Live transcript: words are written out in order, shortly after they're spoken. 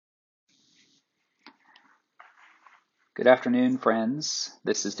Good afternoon, friends.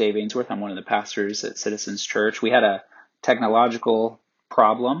 This is Dave Ainsworth. I'm one of the pastors at Citizens Church. We had a technological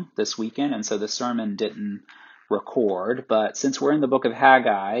problem this weekend, and so the sermon didn't record. But since we're in the book of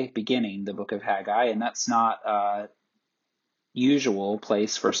Haggai, beginning the book of Haggai, and that's not a usual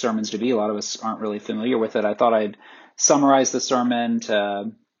place for sermons to be, a lot of us aren't really familiar with it, I thought I'd summarize the sermon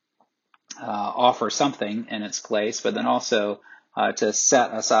to offer something in its place, but then also to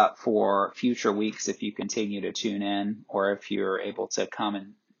set us up for future weeks if you continue to tune in, or if you're able to come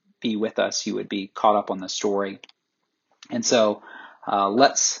and be with us, you would be caught up on the story. And so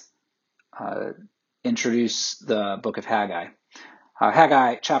let's introduce the book of Haggai.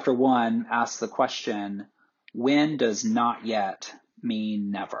 Haggai chapter 1 asks the question, when does not yet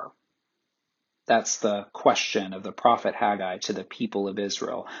mean never? That's the question of the prophet Haggai to the people of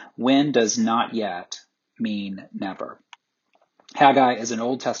Israel. When does not yet mean never? Haggai is an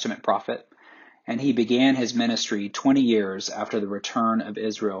Old Testament prophet, and he began his ministry 20 years after the return of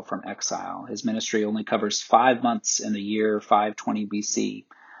Israel from exile. His ministry only covers 5 months in the year 520 BC,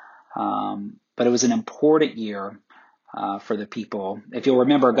 but it was an important year for the people. If you'll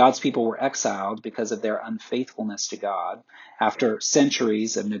remember, God's people were exiled because of their unfaithfulness to God. After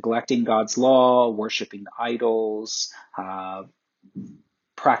centuries of neglecting God's law, worshiping idols,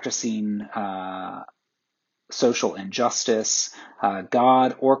 practicing social injustice,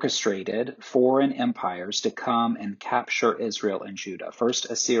 God orchestrated foreign empires to come and capture Israel and Judah. First,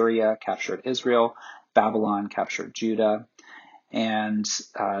 Assyria captured Israel, Babylon captured Judah, and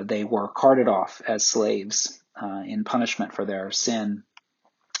they were carted off as slaves in punishment for their sin.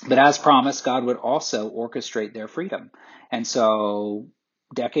 But as promised, God would also orchestrate their freedom. And so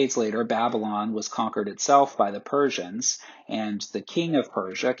decades later, Babylon was conquered itself by the Persians, and the king of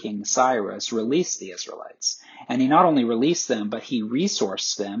Persia, King Cyrus, released the Israelites. And he not only released them, but he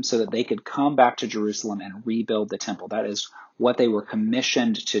resourced them so that they could come back to Jerusalem and rebuild the temple. That is what they were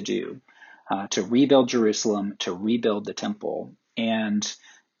commissioned to do, to rebuild Jerusalem, to rebuild the temple. And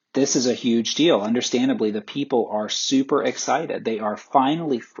this is a huge deal. Understandably, the people are super excited. They are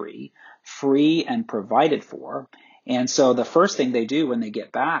finally free and provided for. And so the first thing they do when they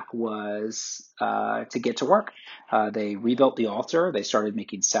get back was to get to work. They rebuilt the altar. They started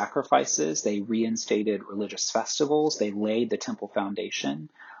making sacrifices. They reinstated religious festivals. They laid the temple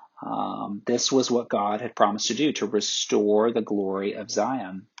foundation. This was what God had promised to do, to restore the glory of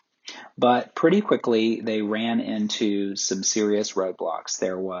Zion. But pretty quickly, they ran into some serious roadblocks.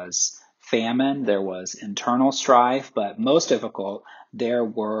 There was famine, there was internal strife, but most difficult, there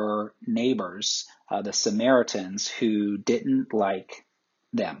were neighbors, the Samaritans, who didn't like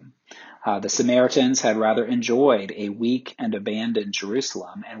them. The Samaritans had rather enjoyed a weak and abandoned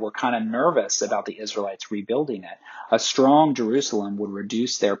Jerusalem and were kind of nervous about the Israelites rebuilding it. A strong Jerusalem would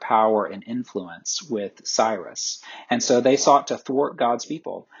reduce their power and influence with Cyrus. And so they sought to thwart God's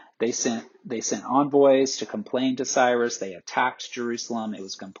people. They sent envoys to complain to Cyrus. They attacked Jerusalem. It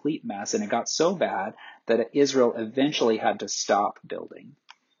was a complete mess, and it got so bad that Israel eventually had to stop building.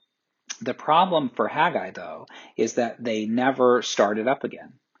 The problem for Haggai, though, is that they never started up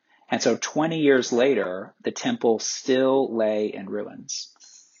again. And so 20 years later, the temple still lay in ruins.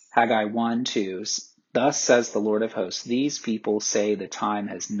 Haggai 1:2, thus says the Lord of hosts, these people say the time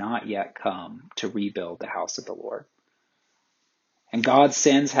has not yet come to rebuild the house of the Lord. And God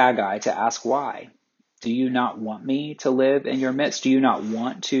sends Haggai to ask why. Do you not want me to live in your midst? Do you not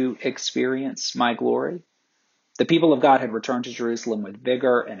want to experience my glory? The people of God had returned to Jerusalem with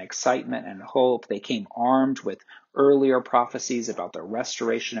vigor and excitement and hope. They came armed with earlier prophecies about the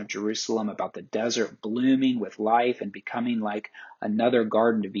restoration of Jerusalem, about the desert blooming with life and becoming like another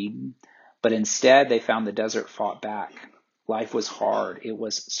Garden of Eden. But instead, they found the desert fought back. Life was hard. It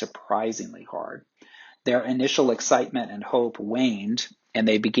was surprisingly hard. Their initial excitement and hope waned, and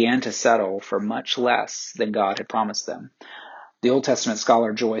they began to settle for much less than God had promised them. The Old Testament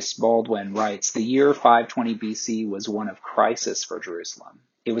scholar Joyce Baldwin writes, the year 520 BC was one of crisis for Jerusalem.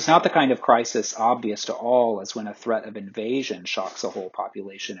 It was not the kind of crisis obvious to all as when a threat of invasion shocks a whole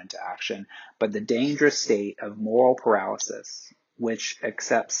population into action, but the dangerous state of moral paralysis, which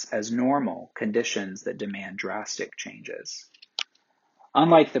accepts as normal conditions that demand drastic changes.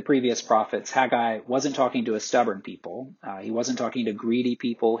 Unlike the previous prophets, Haggai wasn't talking to a stubborn people. He wasn't talking to greedy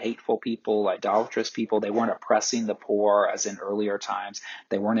people, hateful people, idolatrous people. They weren't oppressing the poor as in earlier times.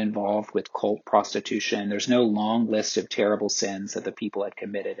 They weren't involved with cult prostitution. There's no long list of terrible sins that the people had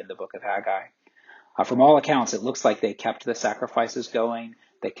committed in the book of Haggai. From all accounts, it looks like they kept the sacrifices going.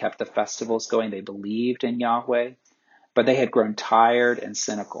 They kept the festivals going. They believed in Yahweh, but they had grown tired and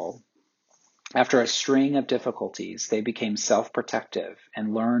cynical. After a string of difficulties, they became self-protective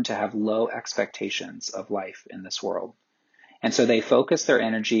and learned to have low expectations of life in this world. And so they focus their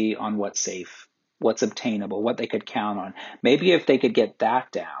energy on what's safe, what's obtainable, what they could count on. Maybe if they could get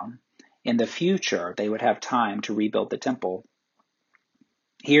that down, in the future, they would have time to rebuild the temple.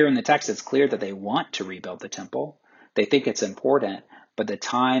 Here in the text, it's clear that they want to rebuild the temple. They think it's important, but the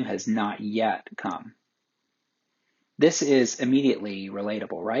time has not yet come. This is immediately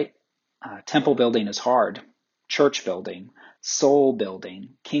relatable, right? Temple building is hard. Church building, soul building,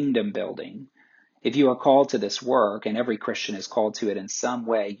 kingdom building. If you are called to this work, and every Christian is called to it in some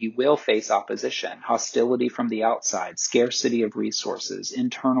way, you will face opposition, hostility from the outside, scarcity of resources,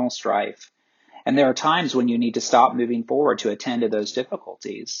 internal strife. And there are times when you need to stop moving forward to attend to those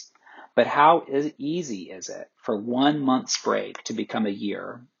difficulties. But how easy is it for 1 month's break to become a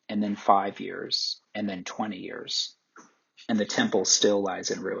year, and then 5 years, and then 20 years? And the temple still lies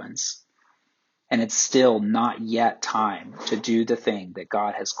in ruins. And it's still not yet time to do the thing that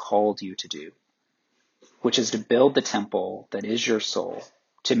God has called you to do, which is to build the temple that is your soul,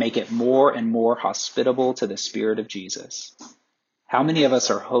 to make it more and more hospitable to the Spirit of Jesus. How many of us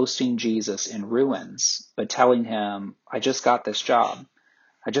are hosting Jesus in ruins, but telling him, I just got this job.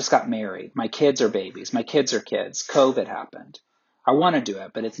 I just got married. My kids are babies. My kids are kids. COVID happened. I want to do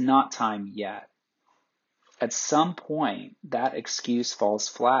it, but it's not time yet. At some point, that excuse falls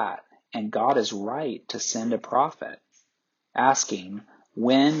flat, and God is right to send a prophet, asking,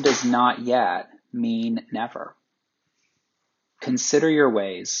 when does not yet mean never? Consider your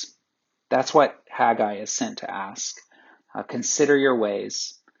ways. That's what Haggai is sent to ask. Consider your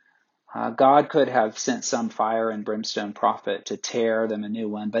ways. God could have sent some fire and brimstone prophet to tear them a new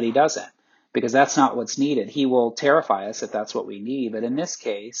one, but he doesn't, because that's not what's needed. He will terrify us if that's what we need. But in this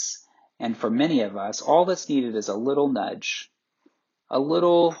case, and for many of us, all that's needed is a little nudge, a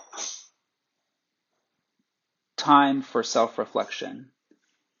little time for self-reflection.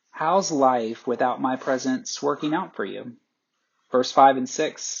 How's life without my presence working out for you? Verse 5 and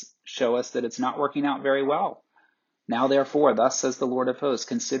 6 show us that it's not working out very well. Now therefore, thus says the Lord of hosts,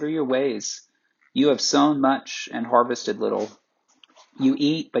 consider your ways. You have sown much and harvested little. You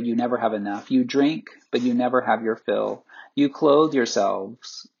eat, but you never have enough. You drink, but you never have your fill. You clothe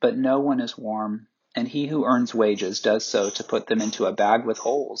yourselves, but no one is warm. And he who earns wages does so to put them into a bag with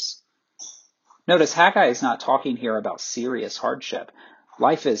holes. Notice Haggai is not talking here about serious hardship.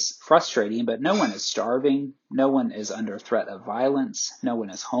 Life is frustrating, but no one is starving. No one is under threat of violence. No one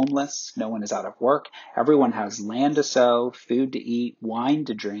is homeless. No one is out of work. Everyone has land to sow, food to eat, wine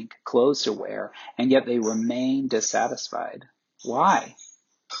to drink, clothes to wear, and yet they remain dissatisfied. Why?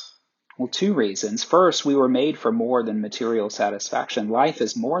 Well, 2 reasons. First, we were made for more than material satisfaction. Life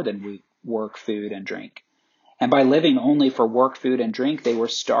is more than work, food, and drink. And by living only for work, food, and drink, they were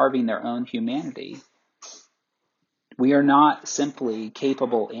starving their own humanity. We are not simply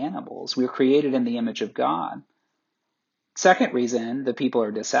capable animals. We are created in the image of God. Second reason the people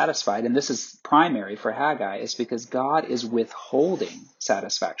are dissatisfied, and this is primary for Haggai, is because God is withholding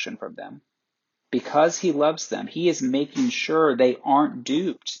satisfaction from them. Because he loves them, he is making sure they aren't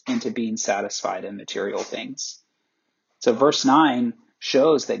duped into being satisfied in material things. So verse 9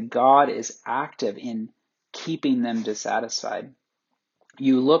 shows that God is active in keeping them dissatisfied.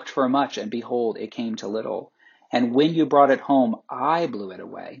 You looked for much, and behold, it came to little. And when you brought it home, I blew it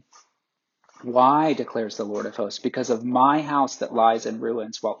away. Why, declares the Lord of hosts? Because of my house that lies in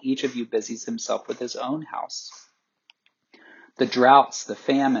ruins, while each of you busies himself with his own house. The droughts, the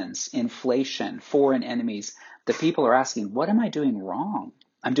famines, inflation, foreign enemies, the people are asking, what am I doing wrong?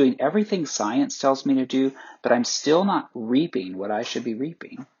 I'm doing everything science tells me to do, but I'm still not reaping what I should be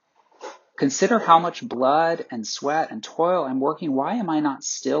reaping. Consider how much blood and sweat and toil I'm working. Why am I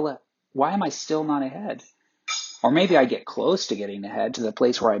still not ahead? Or maybe I get close to getting ahead to the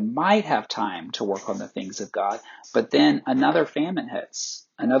place where I might have time to work on the things of God, but then another famine hits,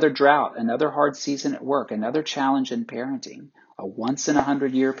 another drought, another hard season at work, another challenge in parenting, a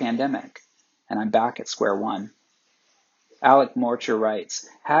once-in-a-100-year pandemic, and I'm back at square one. Alec Morcher writes,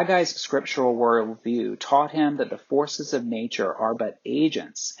 Haggai's scriptural worldview taught him that the forces of nature are but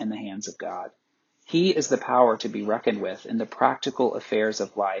agents in the hands of God. He is the power to be reckoned with in the practical affairs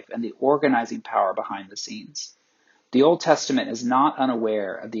of life and the organizing power behind the scenes. The Old Testament is not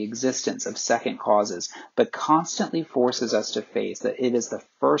unaware of the existence of second causes, but constantly forces us to face that it is the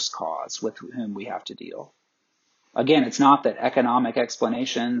first cause with whom we have to deal. Again, it's not that economic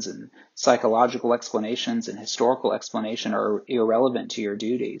explanations and psychological explanations and historical explanation are irrelevant to your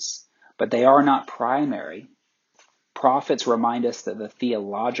duties, but they are not primary. Prophets remind us that the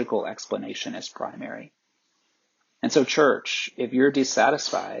theological explanation is primary. And so, church, if you're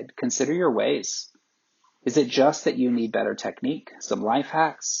dissatisfied, consider your ways. Is it just that you need better technique, some life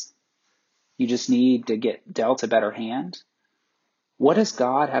hacks? You just need to get dealt a better hand? What does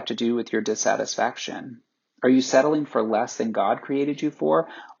God have to do with your dissatisfaction? Are you settling for less than God created you for?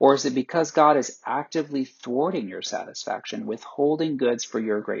 Or is it because God is actively thwarting your satisfaction, withholding goods for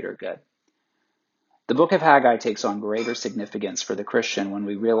your greater good? The book of Haggai takes on greater significance for the Christian when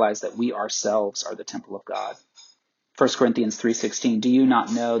we realize that we ourselves are the temple of God. 1 Corinthians 3:16, do you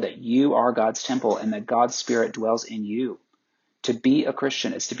not know that you are God's temple and that God's Spirit dwells in you? To be a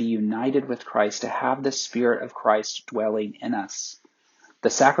Christian is to be united with Christ, to have the Spirit of Christ dwelling in us. The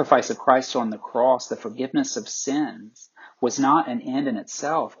sacrifice of Christ on the cross, the forgiveness of sins, was not an end in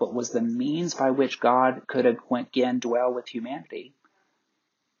itself, but was the means by which God could again dwell with humanity.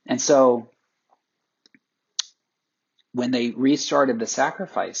 And so, when they restarted the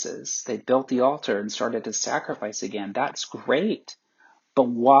sacrifices, they built the altar and started to sacrifice again. That's great. But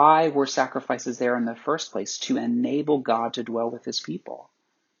why were sacrifices there in the first place? To enable God to dwell with his people.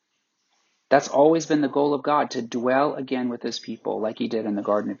 That's always been the goal of God, to dwell again with his people like he did in the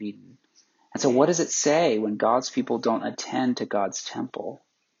Garden of Eden. And so what does it say when God's people don't attend to God's temple?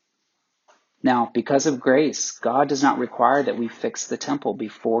 Now, because of grace, God does not require that we fix the temple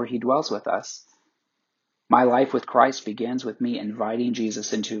before he dwells with us. My life with Christ begins with me inviting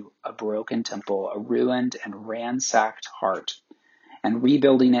Jesus into a broken temple, a ruined and ransacked heart. And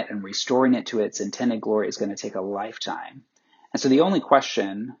rebuilding it and restoring it to its intended glory is going to take a lifetime. And so the only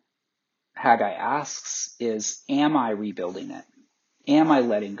question Haggai asks is, am I rebuilding it? Am I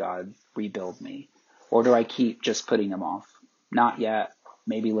letting God rebuild me? Or do I keep just putting him off? Not yet,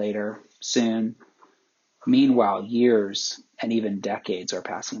 maybe later, soon. Meanwhile, years and even decades are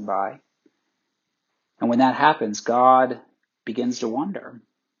passing by. And when that happens, God begins to wonder,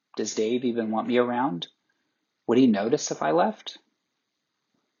 does Dave even want me around? Would he notice if I left?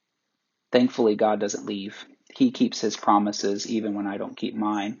 Thankfully, God doesn't leave. He keeps his promises even when I don't keep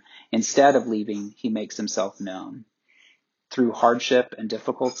mine. Instead of leaving, he makes himself known. Through hardship and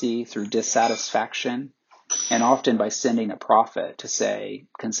difficulty, through dissatisfaction, and often by sending a prophet to say,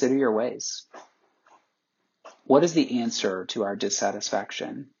 consider your ways. What is the answer to our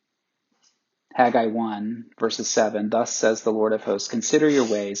dissatisfaction? Haggai 1, verses 7, thus says the Lord of hosts, consider your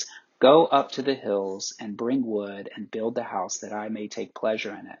ways, go up to the hills and bring wood and build the house that I may take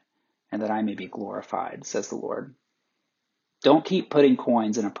pleasure in it and that I may be glorified, says the Lord. Don't keep putting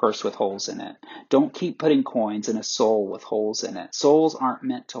coins in a purse with holes in it. Don't keep putting coins in a soul with holes in it. Souls aren't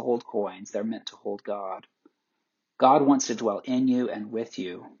meant to hold coins. They're meant to hold God. God wants to dwell in you and with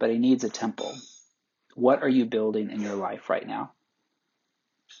you, but he needs a temple. What are you building in your life right now?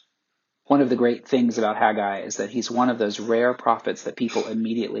 One of the great things about Haggai is that he's one of those rare prophets that people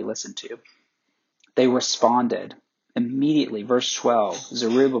immediately listen to. They responded immediately. Verse 12,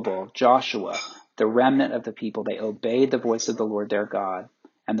 Zerubbabel, Joshua, the remnant of the people, they obeyed the voice of the Lord their God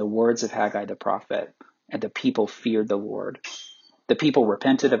and the words of Haggai the prophet, and the people feared the Lord. The people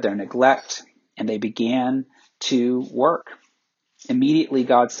repented of their neglect, and they began to work. Immediately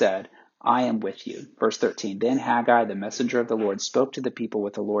God said, I am with you. Verse 13, then Haggai, the messenger of the Lord, spoke to the people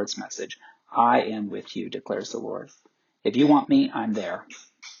with the Lord's message. I am with you, declares the Lord. If you want me, I'm there.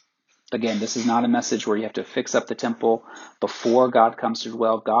 Again, this is not a message where you have to fix up the temple before God comes to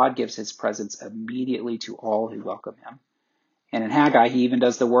dwell. God gives his presence immediately to all who welcome him. And in Haggai, he even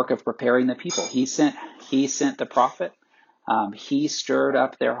does the work of preparing the people. He sent the prophet. He stirred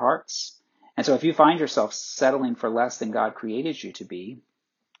up their hearts. And so if you find yourself settling for less than God created you to be,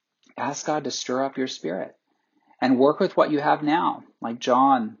 ask God to stir up your spirit and work with what you have now. Like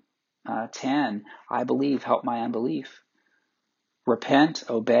John 10, I believe, help my unbelief. Repent,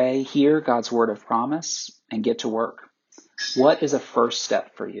 obey, hear God's word of promise, and get to work. What is a first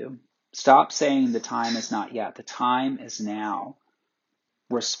step for you? Stop saying the time is not yet. The time is now.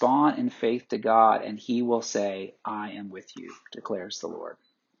 Respond in faith to God, and he will say, I am with you, declares the Lord.